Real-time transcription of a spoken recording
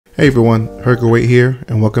Hey everyone, Herger here,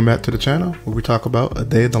 and welcome back to the channel where we talk about a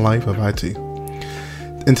day in the life of IT.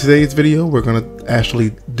 In today's video, we're going to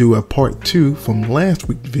actually do a part 2 from last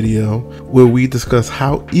week's video where we discuss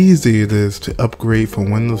how easy it is to upgrade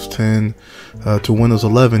from Windows 10 to Windows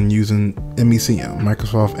 11 using MECM,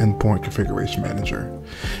 Microsoft Endpoint Configuration Manager.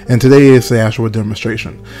 And today is the actual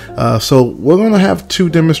demonstration. So we're going to have two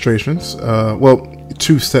demonstrations,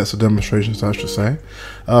 two sets of demonstrations, I should say.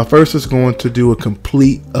 First is going to do a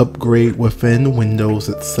complete upgrade within Windows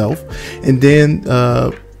itself, and then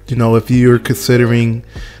if you're considering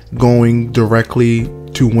going directly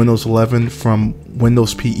to Windows 11 from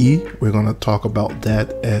Windows PE, we're going to talk about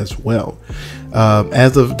that as well.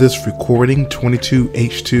 As of this recording,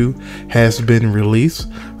 22H2 has been released.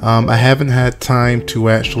 I haven't had time to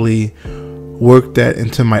actually work that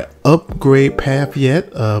into my upgrade path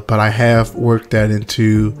yet, but I have worked that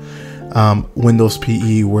into Windows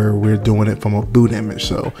PE where we're doing it from a boot image,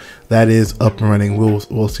 so that is up and running.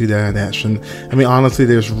 We'll see that in action. I mean, honestly,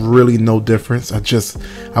 there's really no difference.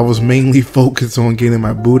 I was mainly focused on getting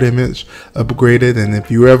my boot image upgraded, and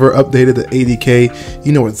if you ever updated the 80K,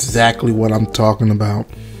 you know exactly what I'm talking about.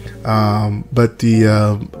 But the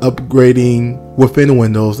upgrading within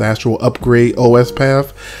Windows, the actual upgrade OS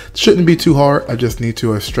path, shouldn't be too hard. I just need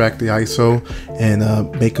to extract the ISO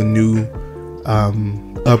and make a new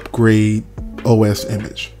upgrade OS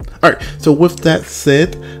image. Alright, so with that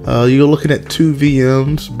said, you're looking at two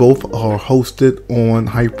VMs. Both are hosted on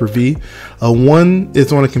Hyper-V. One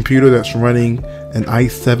is on a computer that's running an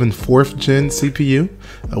i7 4th gen CPU,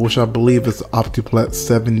 which I believe is Optiplex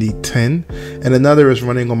 7010, and another is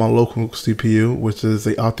running on my local CPU, which is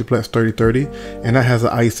a Optiplex 3030, and that has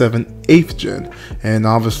an i7 8th gen. And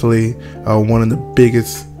obviously one of the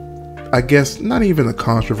biggest, I guess not even a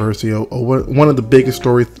controversy, or one of the biggest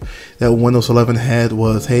stories that Windows 11 had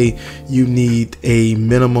was, hey, you need a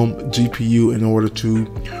minimum GPU in order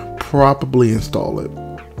to properly install it.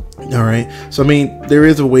 All right, so I mean, there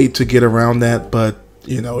is a way to get around that, but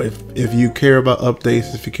if you care about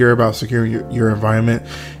updates, if you care about securing your environment,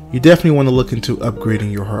 you definitely want to look into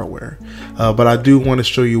upgrading your hardware. But I do want to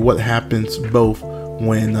show you what happens both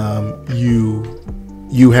when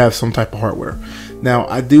you have some type of hardware. Now,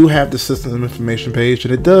 I do have the system information page,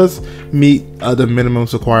 and it does meet the minimum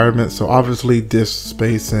requirements. So obviously disk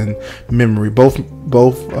space and memory. Both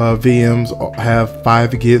VMs have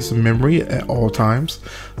 5 gigs of memory at all times.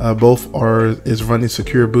 Both is running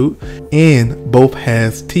secure boot, and both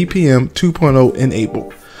has TPM 2.0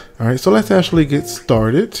 enabled. All right, so let's actually get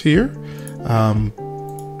started here.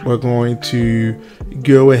 We're going to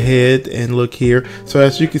go ahead and look here. So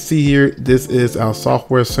as you can see here, this is our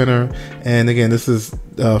software center, and again, this is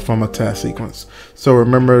from a task sequence. So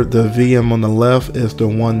remember, the VM on the left is the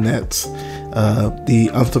one that's the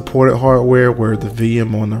unsupported hardware, where the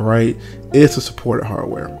VM on the right is the supported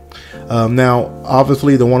hardware. Now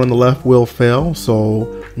obviously the one on the left will fail,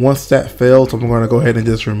 so once that fails, I'm going to go ahead and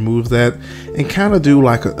just remove that and kind of do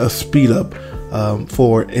like a speed up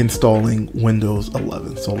for installing Windows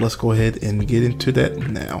 11. So let's go ahead and get into that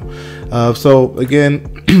now. So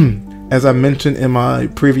again, as I mentioned in my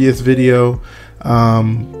previous video,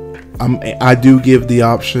 I do give the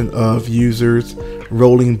option of users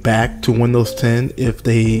rolling back to Windows 10 if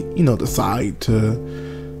they decide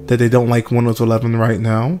that they don't like Windows 11 right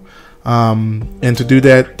now. And to do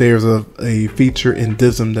that, there's a feature in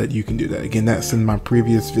DISM that you can do that. Again, that's in my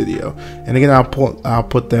previous video, and again, I'll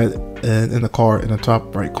put that in the card in the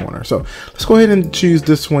top right corner. So let's go ahead and choose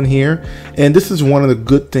this one here, and this is one of the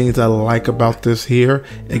good things I like about this here.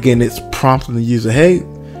 Again, it's prompting the user, hey,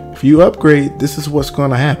 if you upgrade, this is what's going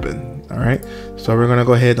to happen. All right, so we're going to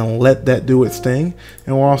go ahead and let that do its thing,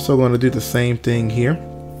 and we're also going to do the same thing here.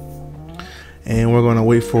 And we're going to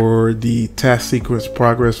wait for the task sequence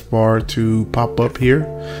progress bar to pop up here.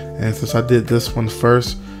 And since I did this one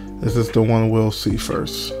first, this is the one we'll see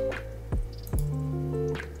first.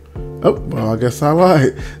 Oh, well, I guess I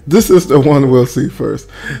lied. This is the one we'll see first.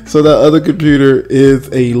 So the other computer is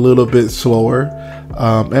a little bit slower,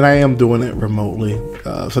 and I am doing it remotely.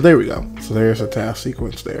 So there we go. So there's a task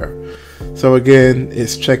sequence there. So again,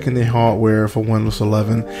 it's checking the hardware for Windows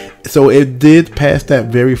 11. So it did pass that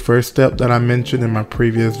very first step that I mentioned in my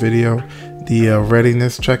previous video, the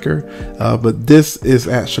readiness checker. But this is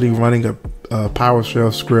actually running a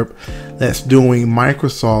PowerShell script that's doing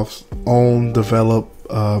Microsoft's own developed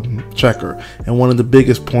checker. And one of the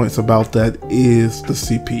biggest points about that is the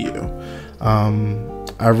CPU.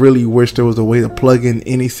 I really wish there was a way to plug in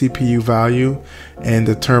any CPU value and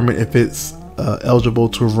determine if it's eligible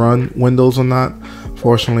to run Windows or not.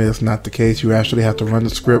 Fortunately, it's not the case. You actually have to run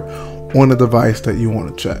the script on the device that you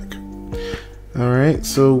want to check. All right,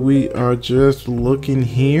 so we are just looking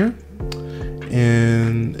here,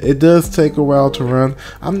 and it does take a while to run.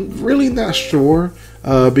 I'm really not sure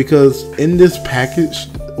because in this package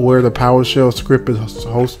where the PowerShell script is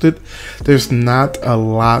hosted, there's not a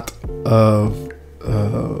lot of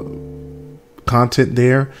content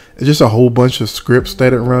there. It's just a whole bunch of scripts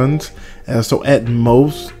that it runs. So at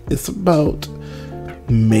most, it's about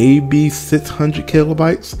maybe 600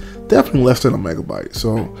 kilobytes, definitely less than a megabyte.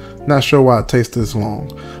 So not sure why it takes this long.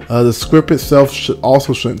 The script itself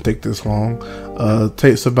shouldn't take this long. It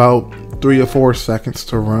takes about 3 or 4 seconds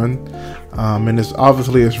to run, and it's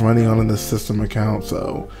running on the system account,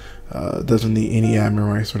 so it doesn't need any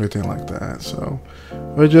admin rights or anything like that. So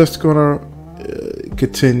we're just gonna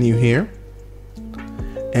continue here.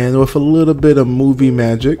 And with a little bit of movie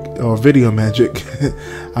magic or video magic,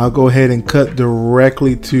 I'll go ahead and cut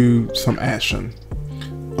directly to some action.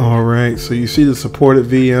 All right, so you see the supported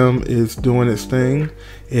VM is doing its thing.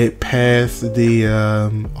 It passed the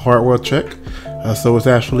hardware check, so it's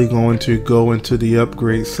actually going to go into the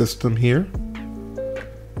upgrade system here.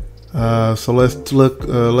 So let's look.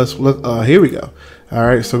 Here we go. All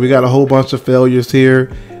right, so we got a whole bunch of failures here.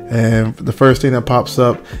 And the first thing that pops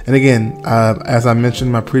up, and again, as I mentioned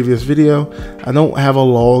in my previous video, I don't have a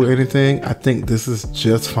log or anything. I think this is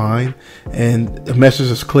just fine. And the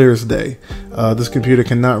message is clear as day. This computer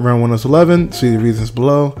cannot run Windows 11. See the reasons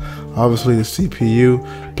below. Obviously the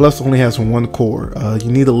CPU, plus only has 1 core.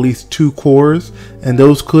 You need at least 2 cores, and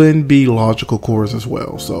those could be logical cores as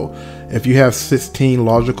well. So if you have 16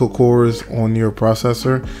 logical cores on your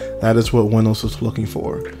processor, that is what Windows is looking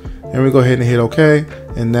for. And we go ahead and hit OK.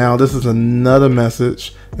 And now this is another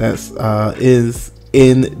message that is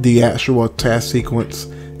in the actual task sequence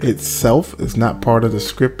itself. It's not part of the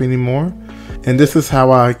script anymore. And this is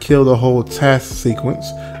how I kill the whole task sequence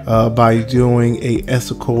by doing a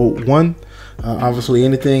SCCM 1. Obviously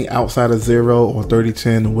anything outside of 0 or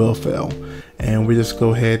 3010 will fail. And we just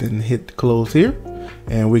go ahead and hit close here.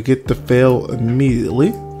 And we get the fail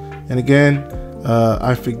immediately. And again,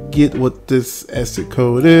 I forget what this exit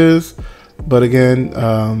code is, but again,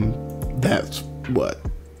 that's what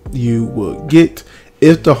you will get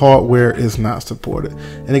if the hardware is not supported.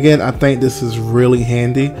 And again, I think this is really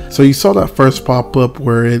handy. So you saw that first pop-up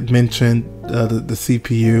where it mentioned the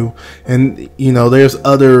CPU, and you know there's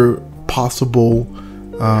other possible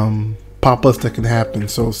pop-ups that can happen.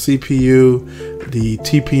 So CPU, the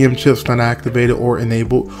TPM chip's not activated or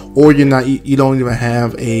enabled, or you don't even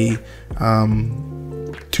have a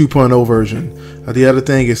 2.0 version. The other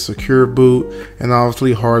thing is secure boot, and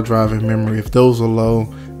obviously hard drive and memory. If those are low,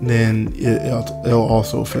 then it'll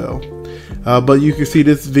also fail. But you can see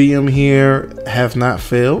this VM here has not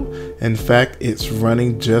failed. In fact, it's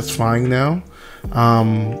running just fine now.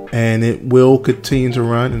 And it will continue to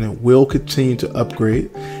run, and it will continue to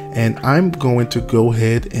upgrade. And I'm going to go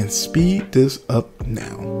ahead and speed this up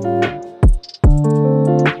now.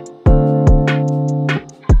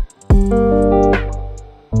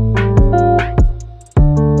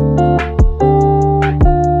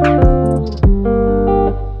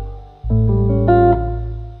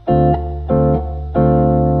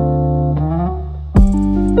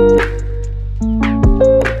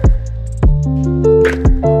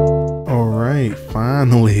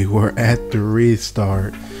 Finally, we're at the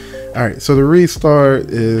restart. All right, so the restart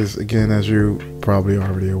is, again, as you probably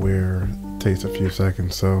already aware, takes a few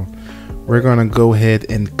seconds. So we're gonna go ahead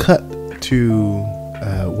and cut to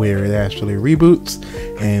where it actually reboots,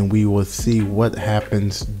 and we will see what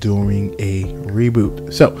happens during a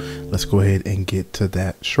reboot. So let's go ahead and get to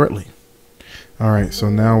that shortly. All right, so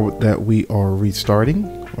now that we are restarting,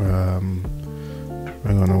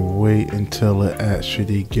 we're gonna wait until it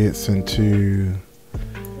actually gets into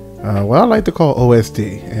what I like to call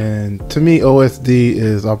OSD. And to me, OSD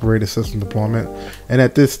is operating system deployment. And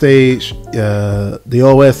at this stage, the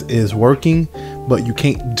OS is working, but you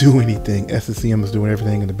can't do anything. SCCM is doing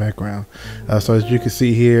everything in the background. So as you can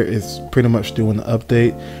see here, it's pretty much doing the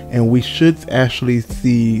update. And we should actually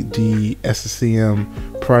see the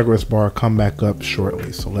SCCM progress bar come back up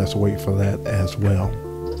shortly. So let's wait for that as well.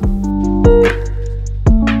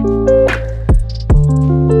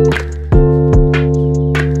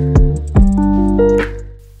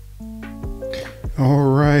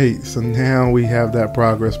 So now we have that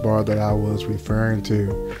progress bar that I was referring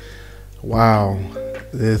to. Wow,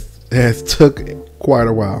 this has took quite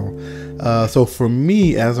a while. So for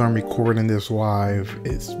me, as I'm recording this live,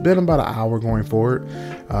 it's been about an hour going forward.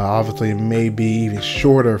 Obviously, it may be even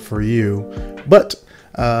shorter for you. But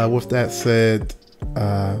with that said,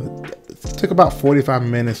 Took about 45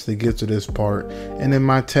 minutes to get to this part, and in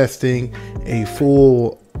my testing, a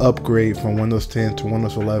full upgrade from Windows 10 to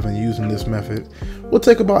Windows 11 using this method will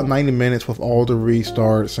take about 90 minutes with all the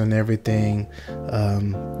restarts and everything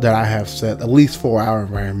that I have set, at least for our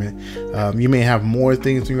environment. You may have more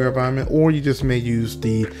things in your environment, or you just may use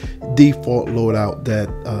the default loadout that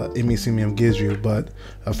MECM gives you, but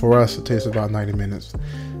for us it takes about 90 minutes.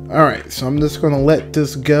 All right, so I'm just going to let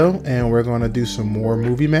this go, and we're going to do some more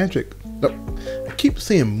movie magic. I keep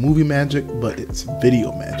saying movie magic, but it's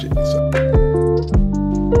video magic.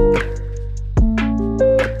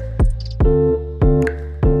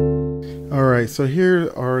 Alright, so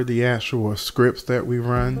here are the actual scripts that we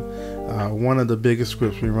run. One of the biggest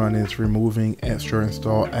scripts we run is removing extra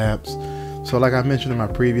installed apps. So like I mentioned in my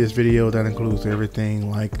previous video, that includes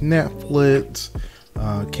everything like Netflix,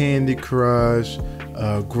 Candy Crush,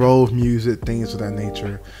 Grove Music, things of that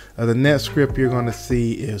nature. The next script you're going to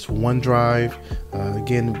see is OneDrive.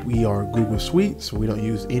 Again, we are Google Suite, so we don't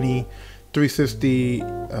use any 360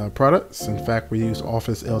 products. In fact, we use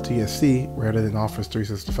Office LTSC rather than Office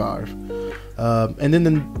 365. And then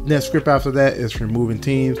the next script after that is removing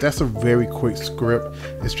teams. That's a very quick script.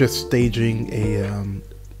 It's just staging a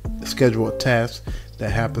scheduled task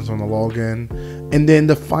that happens on the login. And then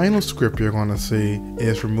the final script you're going to see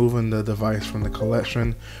is removing the device from the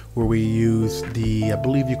collection, where we use the, I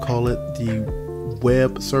believe you call it the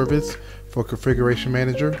web service for Configuration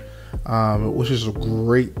Manager, which is a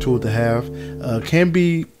great tool to have. Can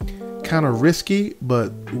be kind of risky,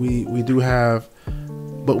 but we do have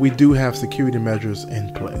security measures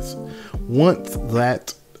in place. Once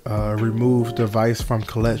that remove device from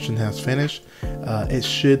collection has finished, it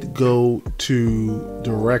should go to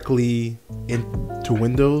directly into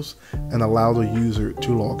Windows and allow the user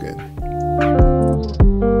to log in.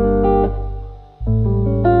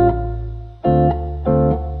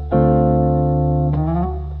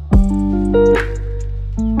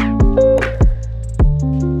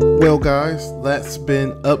 Well guys, that's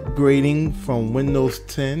been upgrading from Windows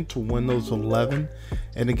 10 to Windows 11.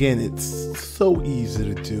 And again, it's so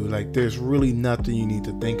easy to do. Like, there's really nothing you need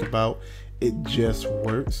to think about. It just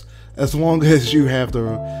works as long as you have the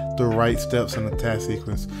right steps in the task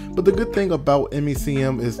sequence. But the good thing about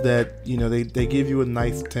MECM is that, you know, they give you a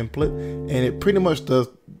nice template, and it pretty much does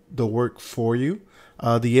the work for you.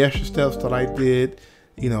 The extra steps that I did,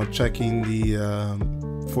 you know, checking the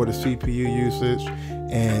for the CPU usage,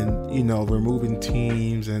 and, you know, removing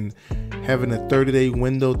teams and having a 30-day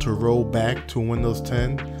window to roll back to Windows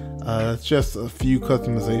 10. It's just a few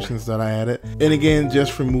customizations that I added. And again,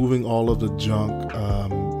 just removing all of the junk.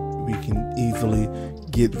 We can easily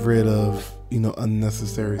get rid of, you know,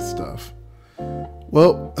 unnecessary stuff.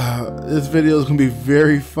 Well, this video is going to be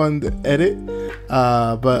very fun to edit,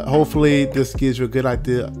 but hopefully this gives you a good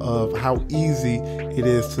idea of how easy it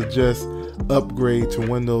is to just upgrade to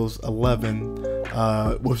Windows 11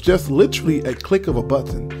 with just literally a click of a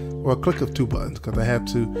button, or a click of two buttons, because I had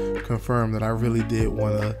to confirm that I really did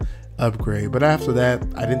want to upgrade. But after that,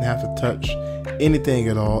 I didn't have to touch anything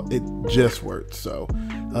at all. It just worked. So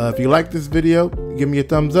if you like this video, give me a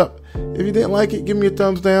thumbs up. If you didn't like it, give me a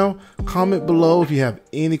thumbs down. Comment below if you have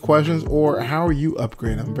any questions, or how are you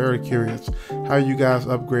upgrading. I'm very curious. How are you guys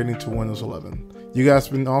upgrading to Windows 11? You guys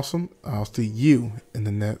have been awesome. I'll see you in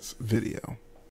the next video.